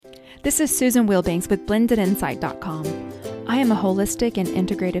This is Susan Wilbanks with blendedinsight.com. I am a holistic and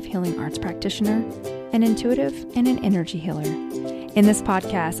integrative healing arts practitioner, an intuitive, and an energy healer. In this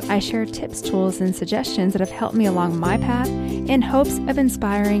podcast, I share tips, tools, and suggestions that have helped me along my path in hopes of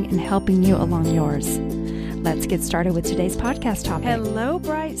inspiring and helping you along yours. Let's get started with today's podcast topic. Hello,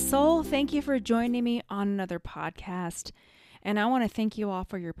 bright soul. Thank you for joining me on another podcast. And I want to thank you all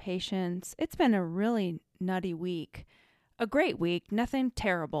for your patience. It's been a really nutty week. A great week, nothing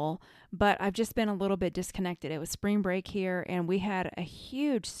terrible, but I've just been a little bit disconnected. It was spring break here, and we had a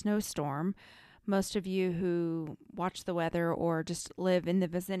huge snowstorm. Most of you who watch the weather or just live in the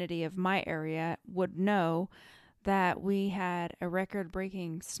vicinity of my area would know that we had a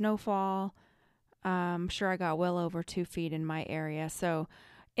record-breaking snowfall. I'm sure I got well over 2 feet in my area. So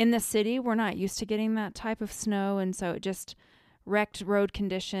in the city, we're not used to getting that type of snow, and so it just wrecked road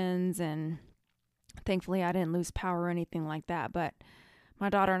conditions, and thankfully I didn't lose power or anything like that. But my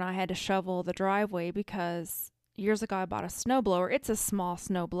daughter and I had to shovel the driveway because years ago I bought a snowblower. It's a small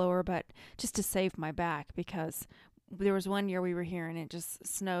snowblower, but just to save my back, because there was one year we were here and it just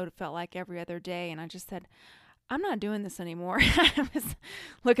snowed, it felt like every other day. And I just said, I'm not doing this anymore. I was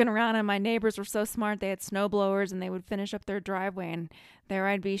looking around and my neighbors were so smart. They had snowblowers and they would finish up their driveway, and there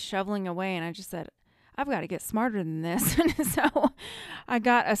I'd be shoveling away. And I just said, I've got to get smarter than this. So I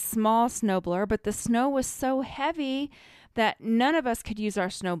got a small snowblower, but the snow was so heavy that none of us could use our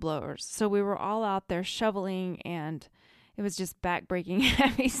snowblowers. So we were all out there shoveling, and it was just back-breaking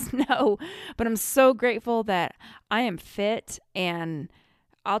heavy snow. But I'm so grateful that I am fit, and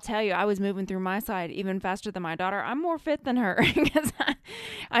I'll tell you, I was moving through my side even faster than my daughter. I'm more fit than her because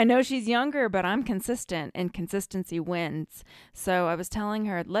I know she's younger, but I'm consistent, and consistency wins. So I was telling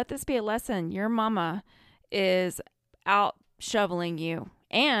her, let this be a lesson. Your mama is out shoveling you,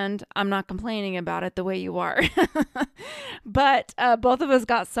 and I'm not complaining about it the way you are. But both of us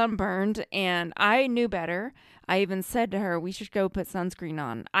got sunburned, and I knew better. I even said to her, we should go put sunscreen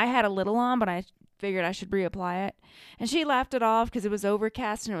on. I had a little on, but I figured I should reapply it. And she laughed it off because it was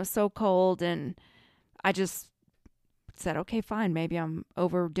overcast and it was so cold. And I just said, okay, fine. Maybe I'm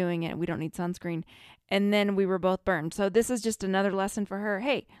overdoing it. We don't need sunscreen. And then we were both burned. So this is just another lesson for her.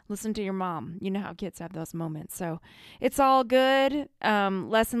 Hey, listen to your mom. You know how kids have those moments. So it's all good.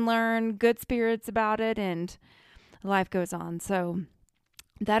 Lesson learned, good spirits about it, and life goes on. So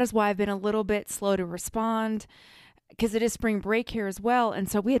that is why I've been a little bit slow to respond, because it is spring break here as well. And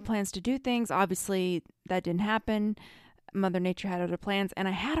so we had plans to do things. Obviously, that didn't happen. Mother Nature had other plans. And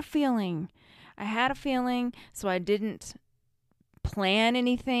I had a feeling, so I didn't plan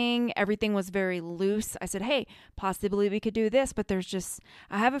anything. Everything was very loose. I said, hey, possibly we could do this, but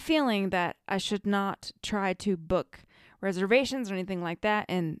I have a feeling that I should not try to book reservations or anything like that.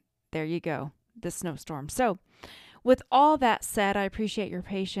 And there you go, the snowstorm. So with all that said, I appreciate your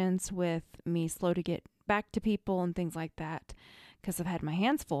patience with me slow to get back to people and things like that, because I've had my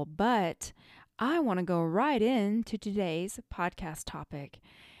hands full. But I want to go right into today's podcast topic,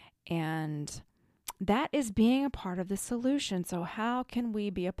 and that is being a part of the solution. So how can we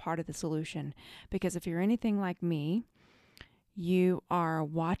be a part of the solution? Because if you're anything like me, you are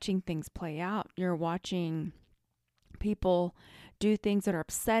watching things play out. You're watching people do things that are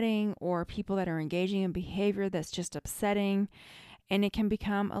upsetting, or people that are engaging in behavior that's just upsetting. And it can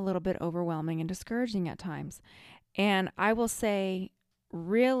become a little bit overwhelming and discouraging at times. And I will say,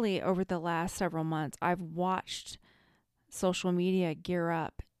 really, over the last several months, I've watched social media gear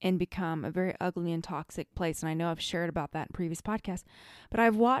up and become a very ugly and toxic place. And I know I've shared about that in previous podcasts, but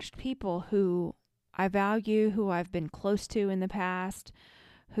I've watched people who I value, who I've been close to in the past,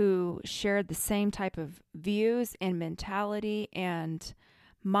 who shared the same type of views and mentality and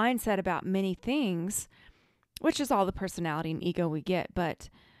mindset about many things, which is all the personality and ego we get. But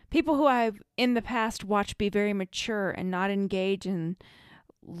people who I've in the past watched be very mature and not engage in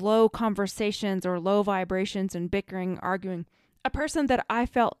low conversations or low vibrations and bickering, arguing. A person that I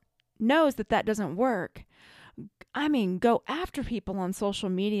felt knows that doesn't work. I mean, go after people on social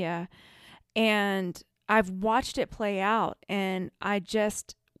media. And I've watched it play out, and I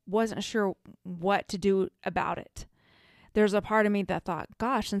just wasn't sure what to do about it. There's a part of me that thought,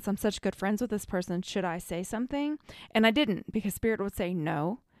 gosh, since I'm such good friends with this person, should I say something? And I didn't, because Spirit would say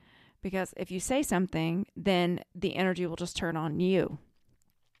no. Because if you say something, then the energy will just turn on you.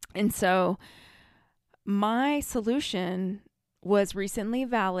 And so my solution was recently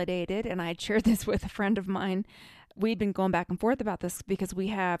validated, and I shared this with a friend of mine. We'd been going back and forth about this because we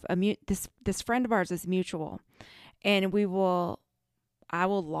have this friend of ours is mutual, and I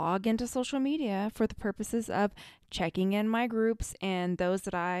will log into social media for the purposes of checking in my groups and those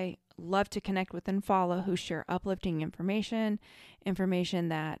that I love to connect with and follow who share uplifting information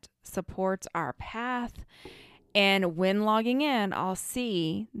that supports our path. And when logging in, I'll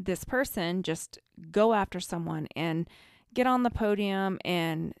see this person just go after someone and get on the podium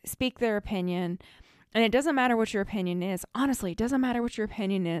and speak their opinion. And it doesn't matter what your opinion is. Honestly, it doesn't matter what your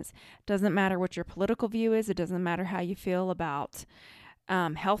opinion is. It doesn't matter what your political view is. It doesn't matter how you feel about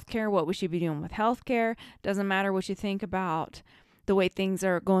healthcare, what we should be doing with healthcare. It doesn't matter what you think about the way things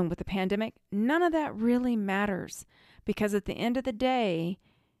are going with the pandemic. None of that really matters, because at the end of the day,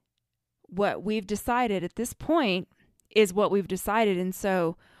 what we've decided at this point is what we've decided. And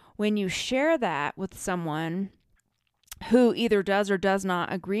so when you share that with someone who either does or does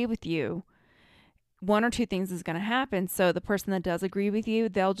not agree with you, one or two things is going to happen. So the person that does agree with you,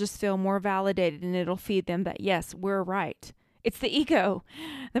 they'll just feel more validated, and it'll feed them that, yes, we're right. It's the ego.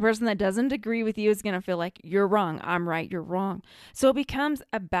 The person that doesn't agree with you is going to feel like, you're wrong, I'm right, you're wrong. So it becomes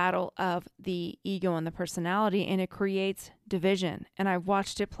a battle of the ego and the personality, and it creates division. And I've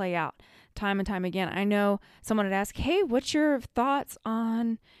watched it play out time and time again. I know someone had asked, hey, what's your thoughts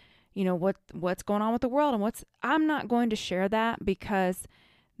on, what's going on with the world? And I'm not going to share that, because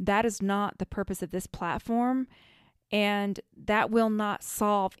that is not the purpose of this platform, and that will not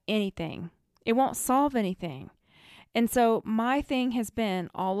solve anything. It won't solve anything. And so my thing has been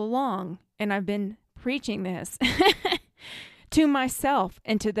all along, and I've been preaching this to myself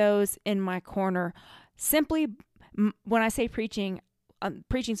and to those in my corner, simply, when I say preaching's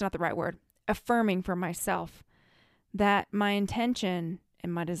not the right word, affirming for myself that my intention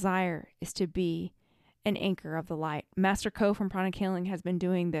and my desire is to be an anchor of the light. Master Ko from Pranic Healing has been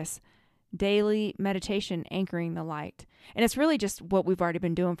doing this daily meditation, anchoring the light. And it's really just what we've already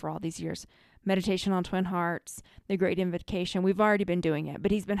been doing for all these years. Meditation on Twin Hearts, the Great Invocation. We've already been doing it, but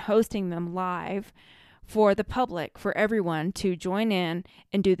he's been hosting them live for the public, for everyone to join in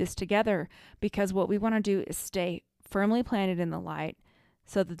and do this together, because what we want to do is stay firmly planted in the light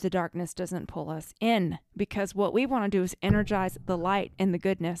so that the darkness doesn't pull us in, because what we want to do is energize the light and the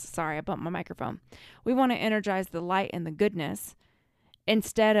goodness. Sorry, I bumped my microphone. We want to energize the light and the goodness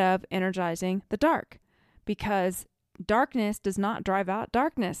instead of energizing the dark, because darkness does not drive out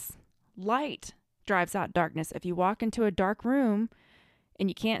darkness. Light drives out darkness. If you walk into a dark room and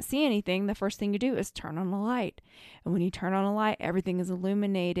you can't see anything, the first thing you do is turn on the light. And when you turn on a light, everything is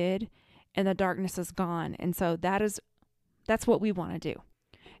illuminated and the darkness is gone. And so that's what we want to do.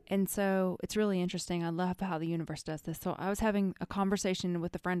 And so it's really interesting. I love how the universe does this. So I was having a conversation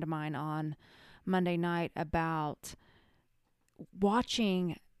with a friend of mine on Monday night about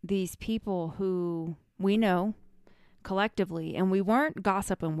watching these people who we know collectively, and we weren't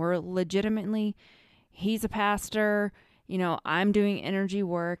gossiping. We're legitimately, he's a pastor, I'm doing energy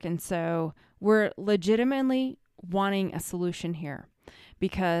work. And so we're legitimately wanting a solution here,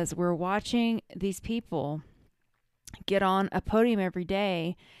 because we're watching these people get on a podium every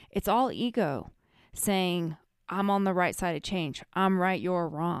day. It's all ego saying, I'm on the right side of change. I'm right, you're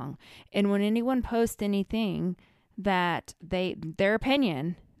wrong. And when anyone posts anything that their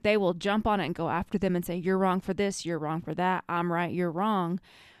opinion, they will jump on it and go after them and say, you're wrong for this, you're wrong for that, I'm right, you're wrong.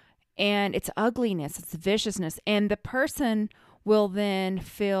 And it's ugliness, it's viciousness. And the person will then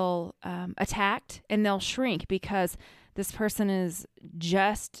feel attacked, and they'll shrink, because this person is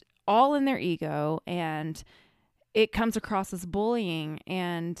just all in their ego, and it comes across as bullying,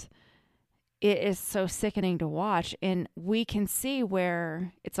 and it is so sickening to watch. And we can see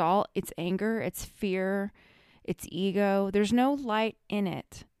where it's anger, it's fear, it's ego. There's no light in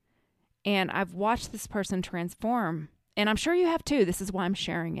it. And I've watched this person transform, and I'm sure you have too. This is why I'm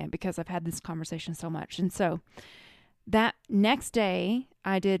sharing it, because I've had this conversation so much. And so that next day,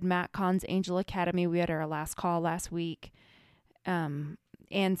 I did Matt Kahn's Angel Academy. We had our last call last week.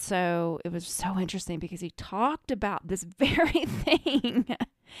 And so it was so interesting, because he talked about this very thing.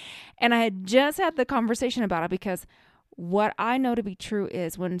 And I had just had the conversation about it, because what I know to be true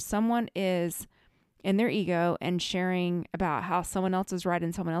is when someone is in their ego and sharing about how someone else is right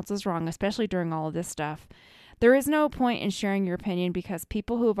and someone else is wrong, especially during all of this stuff, there is no point in sharing your opinion, because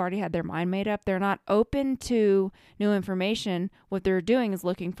people who have already had their mind made up, they're not open to new information. What they're doing is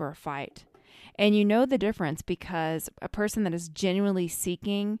looking for a fight. And you know the difference, because a person that is genuinely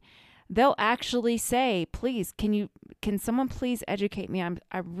seeking, they'll actually say, please, can someone please educate me?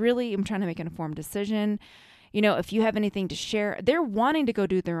 I really am trying to make an informed decision. If you have anything to share, they're wanting to go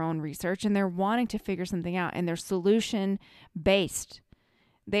do their own research, and they're wanting to figure something out, and they're solution based.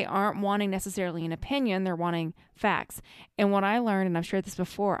 They aren't wanting necessarily an opinion. They're wanting facts. And what I learned, and I've shared this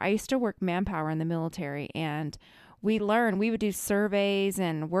before, I used to work manpower in the military, and we would do surveys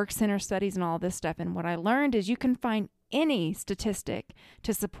and work center studies and all this stuff. And what I learned is you can find any statistic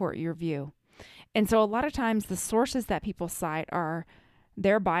to support your view. And so a lot of times the sources that people cite are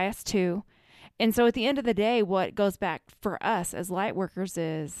their bias too. And so at the end of the day, what goes back for us as light workers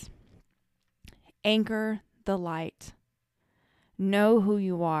is anchor the light. Know who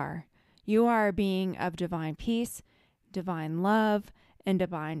you are. You are a being of divine peace, divine love, and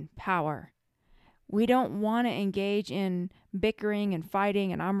divine power. We don't want to engage in bickering and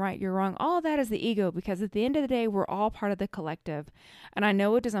fighting and I'm right, you're wrong. All of that is the ego, because at the end of the day, we're all part of the collective. And I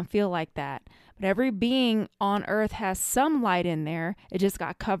know it doesn't feel like that, but every being on earth has some light in there. It just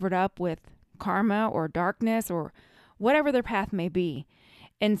got covered up with karma or darkness or whatever their path may be.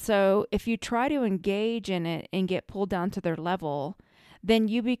 And so if you try to engage in it and get pulled down to their level, then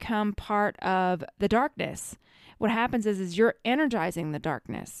you become part of the darkness. What happens is you're energizing the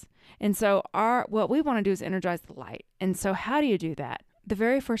darkness. And so what we want to do is energize the light. And so how do you do that? The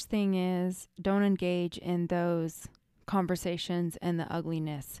very first thing is don't engage in those conversations and the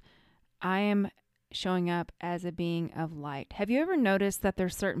ugliness. I am showing up as a being of light. Have you ever noticed that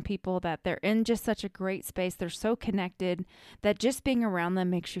there's certain people that they're in just such a great space, they're so connected that just being around them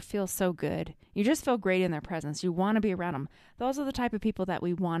makes you feel so good? You just feel great in their presence. You want to be around them. Those are the type of people that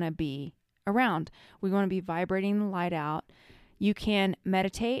we want to be around. We want to be vibrating the light out. You can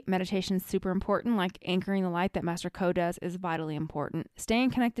meditate. Meditation is super important, like anchoring the light that Master Ko does is vitally important.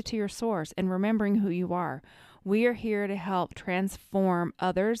 Staying connected to your source and remembering who you are. We are here to help transform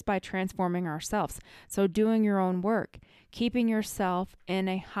others by transforming ourselves. So doing your own work, keeping yourself in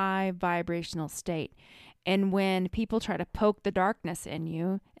a high vibrational state. And when people try to poke the darkness in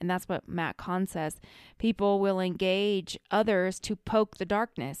you, and that's what Matt Kahn says, people will engage others to poke the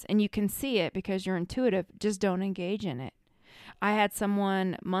darkness. And you can see it because you're intuitive. Just don't engage in it. I had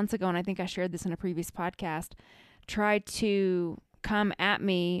someone months ago, and I think I shared this in a previous podcast, try to come at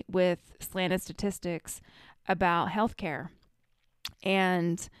me with slanted statistics about healthcare.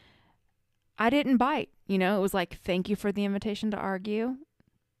 And I didn't bite. It was like, thank you for the invitation to argue.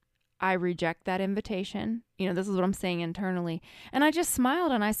 I reject that invitation. This is what I'm saying internally. And I just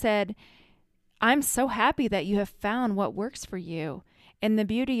smiled and I said, I'm so happy that you have found what works for you. And the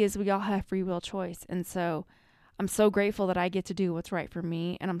beauty is we all have free will choice. And so I'm so grateful that I get to do what's right for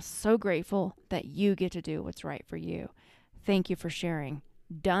me. And I'm so grateful that you get to do what's right for you. Thank you for sharing.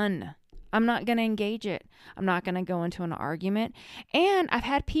 Done. I'm not going to engage it. I'm not going to go into an argument. And I've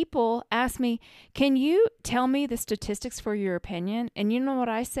had people ask me, can you tell me the statistics for your opinion? And you know what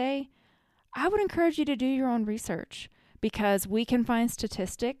I say? I would encourage you to do your own research, because we can find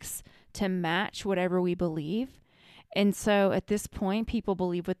statistics to match whatever we believe. And so at this point, people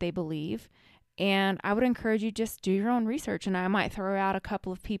believe what they believe. And I would encourage you just do your own research. And I might throw out a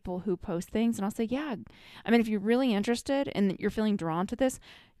couple of people who post things and I'll say, yeah, if you're really interested and you're feeling drawn to this,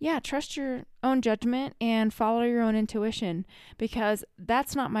 yeah, trust your own judgment and follow your own intuition, because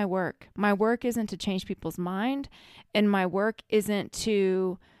that's not my work. My work isn't to change people's mind, and my work isn't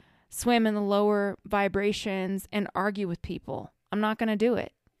to swim in the lower vibrations and argue with people. I'm not going to do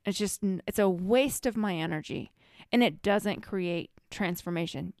it. It's a waste of my energy, and it doesn't create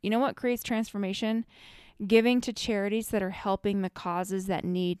transformation. You know what creates transformation? Giving to charities that are helping the causes that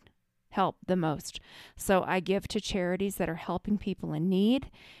need help the most. So I give to charities that are helping people in need.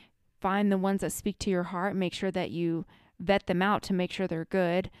 Find the ones that speak to your heart. Make sure that you vet them out to make sure they're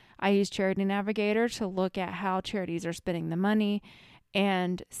good. I use Charity Navigator to look at how charities are spending the money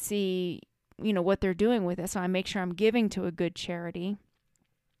and see, what they're doing with it. So I make sure I'm giving to a good charity.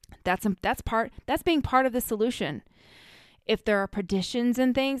 That's being part of the solution. If there are petitions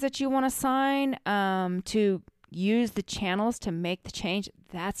and things that you want to sign to use the channels to make the change,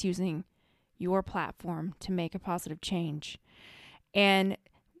 that's using your platform to make a positive change. And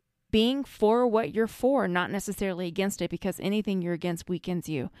being for what you're for, not necessarily against it, because anything you're against weakens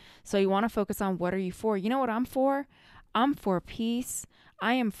you. So you want to focus on what are you for? You know what I'm for? I'm for peace.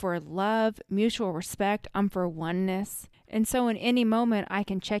 I am for love, mutual respect. I'm for oneness. And so in any moment, I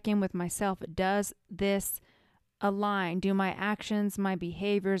can check in with myself. Does this align? Do my actions, my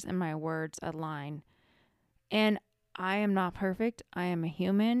behaviors, and my words align? And I am not perfect. I am a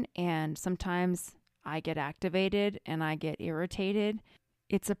human, and sometimes I get activated and I get irritated.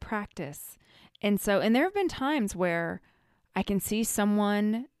 It's a practice. And there have been times where I can see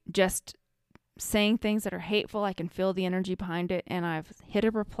someone just saying things that are hateful. I can feel the energy behind it, and I've hit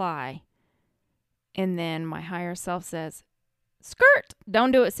a reply. And then my higher self says, skirt,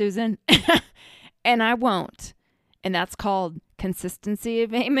 don't do it, Susan. And I won't. And that's called consistency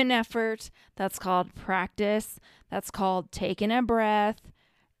of aim and effort. That's called practice. That's called taking a breath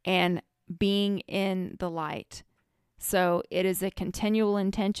and being in the light. So it is a continual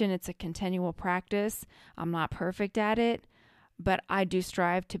intention. It's a continual practice. I'm not perfect at it, but I do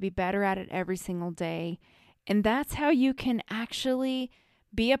strive to be better at it every single day. And that's how you can actually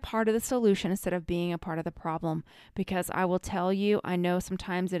be a part of the solution instead of being a part of the problem. Because I will tell you, I know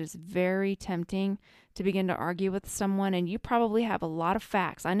sometimes it is very tempting to begin to argue with someone, and you probably have a lot of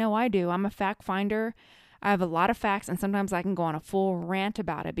facts. I know I do. I'm a fact finder. I have a lot of facts, and sometimes I can go on a full rant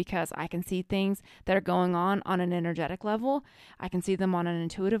about it because I can see things that are going on an energetic level. I can see them on an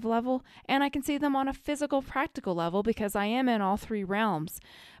intuitive level, and I can see them on a physical, practical level because I am in all three realms.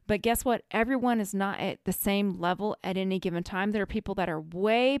 But guess what? Everyone is not at the same level at any given time. There are people that are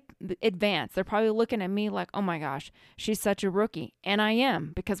way advanced. They're probably looking at me like, oh my gosh, she's such a rookie. And I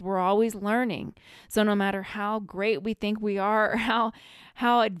am, because we're always learning. So no matter how great we think we are, or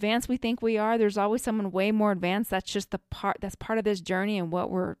how advanced we think we are, there's always someone way more advanced. That's just that's part of this journey and what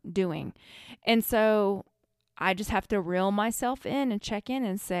we're doing. And so I just have to reel myself in and check in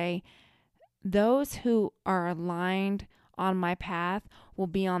and say, those who are aligned on my path will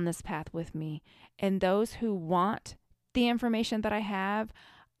be on this path with me. And those who want the information that I have,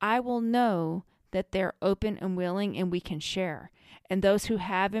 I will know that they're open and willing and we can share. And those who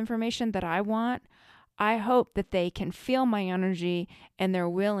have information that I want, I hope that they can feel my energy and they're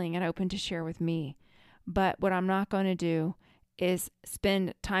willing and open to share with me. But what I'm not going to do is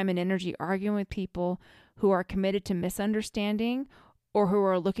spend time and energy arguing with people who are committed to misunderstanding, or who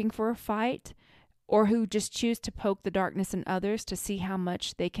are looking for a fight, or who just choose to poke the darkness in others to see how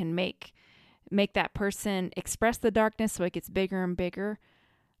much they can make that person express the darkness so it gets bigger and bigger.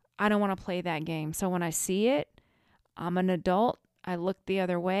 I don't want to play that game. So when I see it, I'm an adult. I look the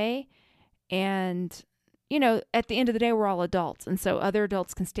other way. And, at the end of the day, we're all adults. And so other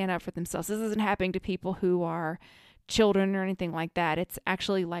adults can stand up for themselves. This isn't happening to people who are children or anything like that. It's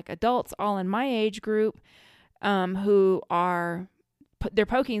actually like adults all in my age group who are, they're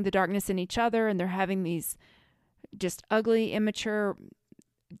poking the darkness in each other, and they're having these just ugly, immature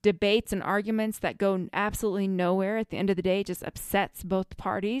debates and arguments that go absolutely nowhere. At the end of the day, it just upsets both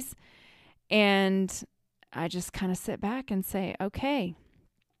parties. And I just kind of sit back and say, okay,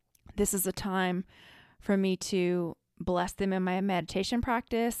 this is a time for me to bless them in my meditation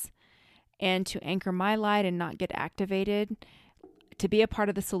practice and to anchor my light and not get activated. To be a part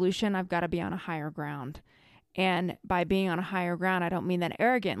of the solution, I've got to be on a higher ground. And by being on a higher ground, I don't mean that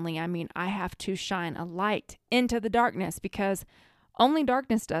arrogantly. I mean, I have to shine a light into the darkness, because only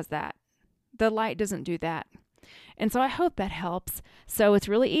darkness does that. The light doesn't do that. And so I hope that helps. So it's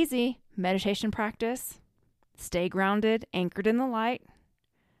really easy. Meditation practice, stay grounded, anchored in the light,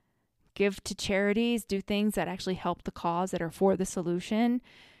 give to charities, do things that actually help the cause, that are for the solution.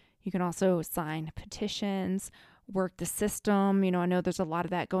 You can also sign petitions, work the system. I know there's a lot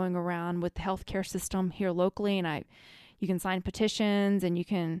of that going around with the healthcare system here locally, and you can sign petitions, and you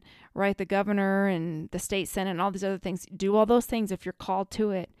can write the governor and the state senate and all these other things. Do all those things if you're called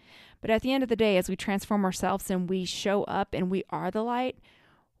to it. But at the end of the day, as we transform ourselves and we show up and we are the light,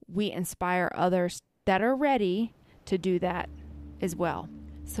 we inspire others that are ready to do that as well.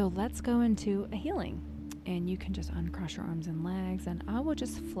 So let's go into a healing. And you can just uncross your arms and legs, and I will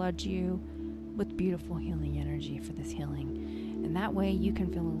just flood you with beautiful healing energy for this healing. And that way you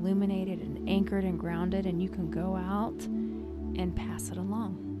can feel illuminated and anchored and grounded, and you can go out and pass it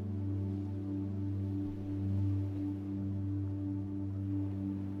along.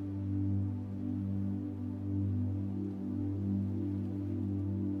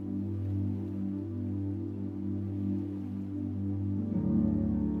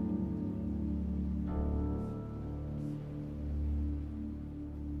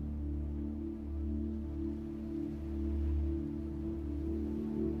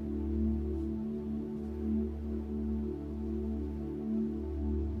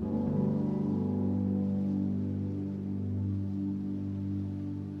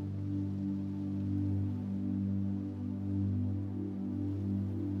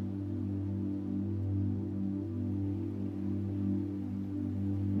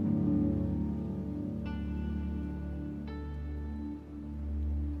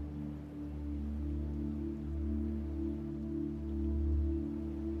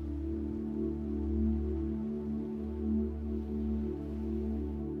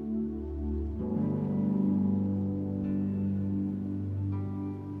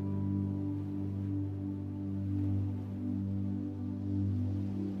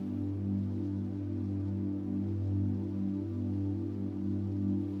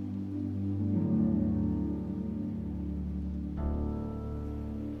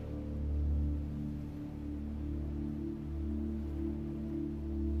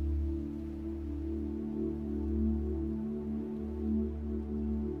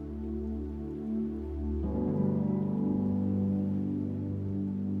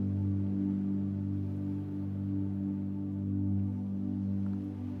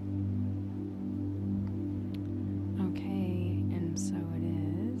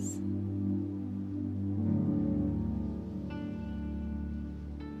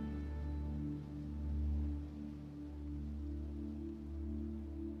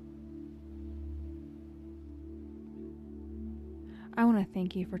 I want to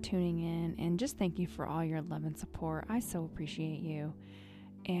thank you for tuning in and just thank you for all your love and support. I so appreciate you.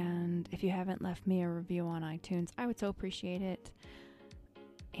 And if you haven't left me a review on iTunes, I would so appreciate it.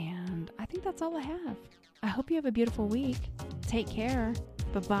 And I think that's all I have. I hope you have a beautiful week. Take care.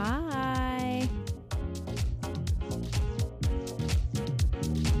 Bye-bye.